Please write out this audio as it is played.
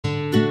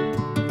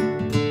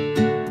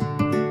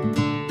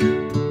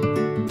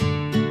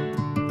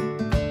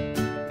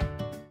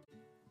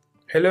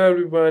Hello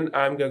everyone,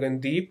 I'm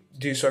Gagandeep,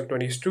 GSOC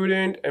 20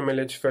 student,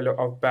 MLH fellow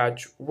of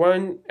Batch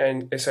 1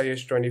 and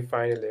SIH 20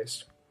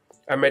 finalist.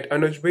 I met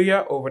Anuj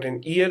Bhaiya over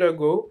an year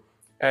ago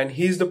and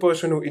he's the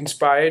person who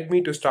inspired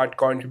me to start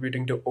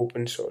contributing to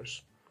open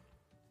source.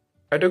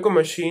 I took a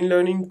machine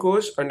learning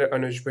course under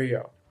Anuj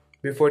Bhaiya.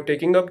 Before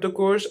taking up the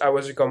course, I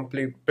was a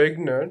complete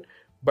beginner,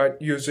 but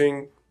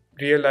using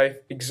real life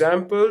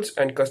examples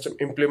and custom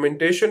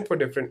implementation for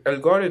different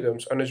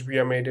algorithms, Anuj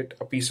Bhaiya made it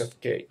a piece of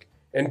cake.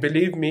 And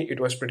believe me, it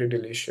was pretty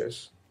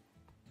delicious.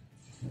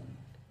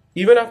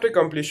 Even after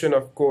completion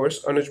of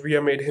course, Anuj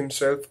Bhaiya made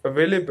himself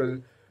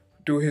available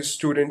to his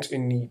students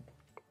in need.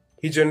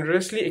 He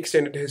generously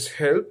extended his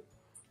help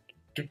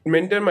to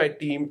mentor my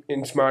team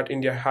in Smart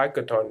India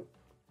Hackathon,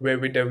 where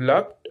we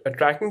developed a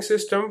tracking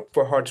system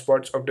for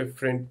hotspots of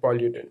different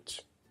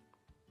pollutants.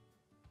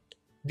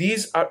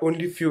 These are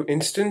only few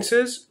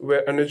instances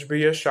where Anuj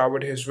Bhaiya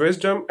showered his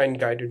wisdom and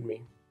guided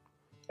me.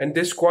 And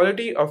this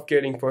quality of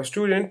caring for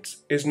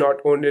students is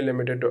not only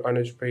limited to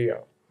Anuj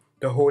Bhaiya.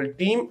 The whole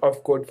team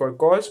of Code for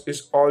Cause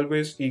is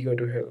always eager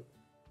to help.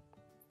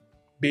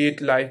 Be it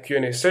live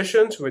Q&A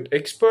sessions with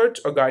experts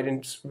or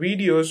guidance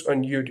videos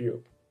on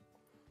YouTube.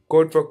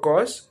 Code for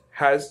Cause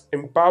has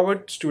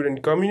empowered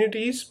student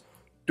communities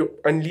to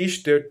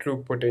unleash their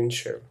true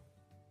potential.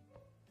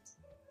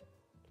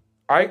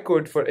 I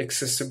code for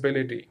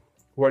accessibility.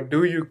 What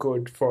do you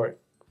code for?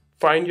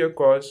 Find your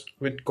cause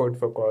with Code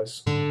for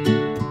Cause.